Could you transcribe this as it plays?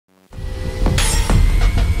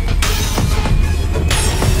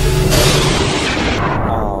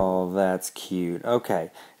cute.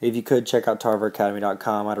 Okay, if you could check out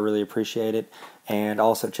tarveracademy.com, I'd really appreciate it. And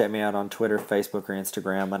also check me out on Twitter, Facebook, or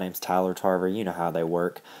Instagram. My name's Tyler Tarver. You know how they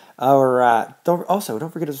work. All right. Don't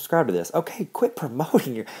forget to subscribe to this. Okay, quit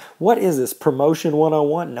promoting your... What is this? Promotion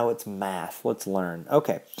 101? No, it's math. Let's learn.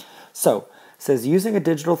 Okay, so it says using a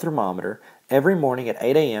digital thermometer every morning at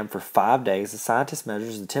 8 a.m. for 5 days, the scientist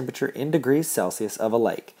measures the temperature in degrees Celsius of a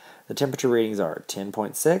lake. The temperature readings are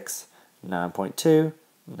 10.6, 9.2,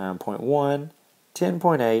 9.1,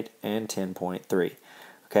 10.8, and 10.3.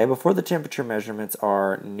 Okay, before the temperature measurements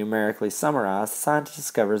are numerically summarized, the scientist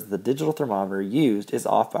discovers that the digital thermometer used is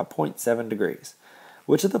off by 0.7 degrees.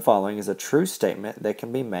 Which of the following is a true statement that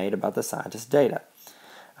can be made about the scientist's data?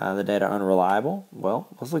 The data unreliable? Well,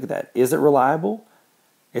 let's look at that. Is it reliable?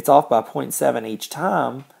 It's off by 0.7 each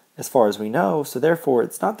time, as far as we know, so therefore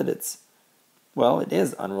it's not that it's, well, it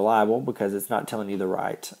is unreliable because it's not telling you the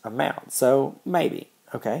right amount. So maybe,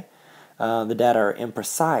 okay? The data are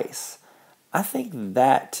imprecise. I think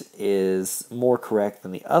that is more correct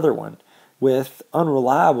than the other one. With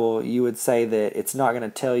unreliable, you would say that it's not going to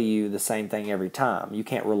tell you the same thing every time. You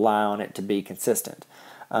can't rely on it to be consistent.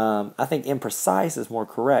 I think imprecise is more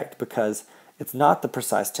correct because it's not the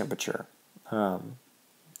precise temperature.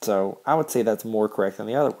 So I would say that's more correct than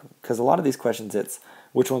the other one because a lot of these questions it's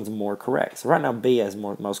which one's more correct. So right now B is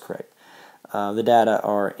most correct. The data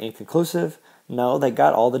are inconclusive. No, they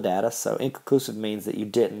got all the data, so inconclusive means that you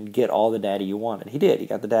didn't get all the data you wanted. He did. He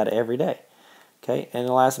got the data every day. Okay, and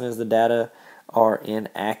the last one is the data are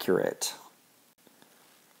inaccurate.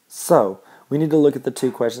 So we need to look at the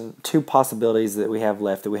two possibilities that we have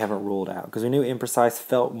left that we haven't ruled out because we knew imprecise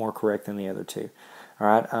felt more correct than the other two. All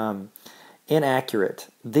right, inaccurate.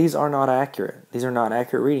 These are not accurate. These are not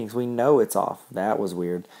accurate readings. We know it's off. That was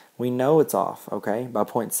weird. We know it's off, okay, by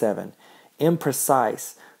 0.7.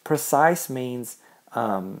 Imprecise. Precise means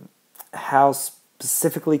how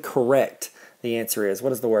specifically correct the answer is.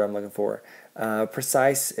 What is the word I'm looking for?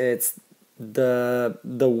 Precise, it's the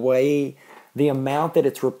way, the amount that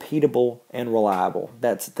it's repeatable and reliable.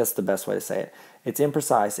 That's the best way to say it. It's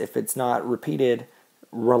imprecise if it's not repeated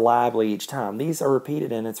reliably each time. These are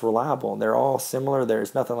repeated and it's reliable. They're all similar.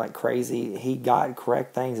 There's nothing like crazy. He got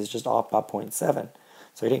correct things. It's just off by 0.7.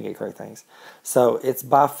 So he didn't get correct things. So it's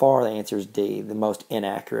by far the answer is D, the most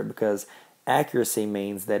inaccurate, because accuracy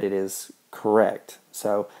means that it is correct.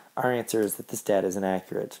 So our answer is that this data is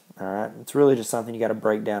inaccurate. All right, it's really just something you got to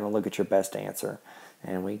break down and look at your best answer,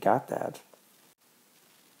 and we got that.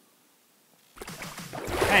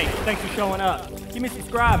 Hey, thanks for showing up. Give me a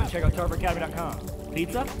subscribe and check out tarveracademy.com.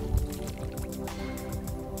 Pizza?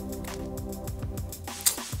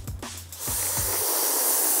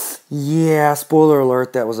 Yeah, spoiler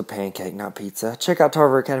alert, that was a pancake, not pizza. Check out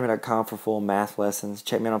tarveracademy.com for full math lessons.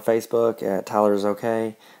 Check me out on Facebook at Tyler's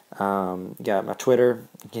Okay. Got my Twitter.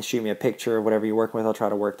 You can shoot me a picture of whatever you're working with. I'll try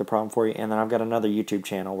to work the problem for you. And then I've got another YouTube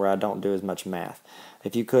channel where I don't do as much math.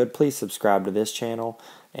 If you could, please subscribe to this channel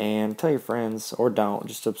and tell your friends, or don't.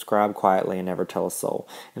 Just subscribe quietly and never tell a soul.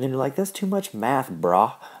 And then you're like, that's too much math,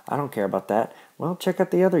 brah. I don't care about that. Well, check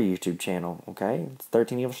out the other YouTube channel, okay? It's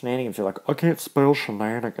 13 Evil Shenanigans. You're like, I can't spell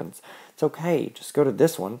shenanigans. It's okay. Just go to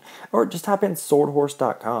this one. Or just type in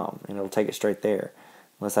swordhorse.com and it'll take it straight there.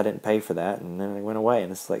 Unless I didn't pay for that and then it went away.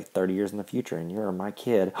 And it's like 30 years in the future and you're my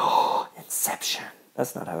kid. Inception.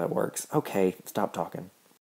 That's not how that works. Okay, stop talking.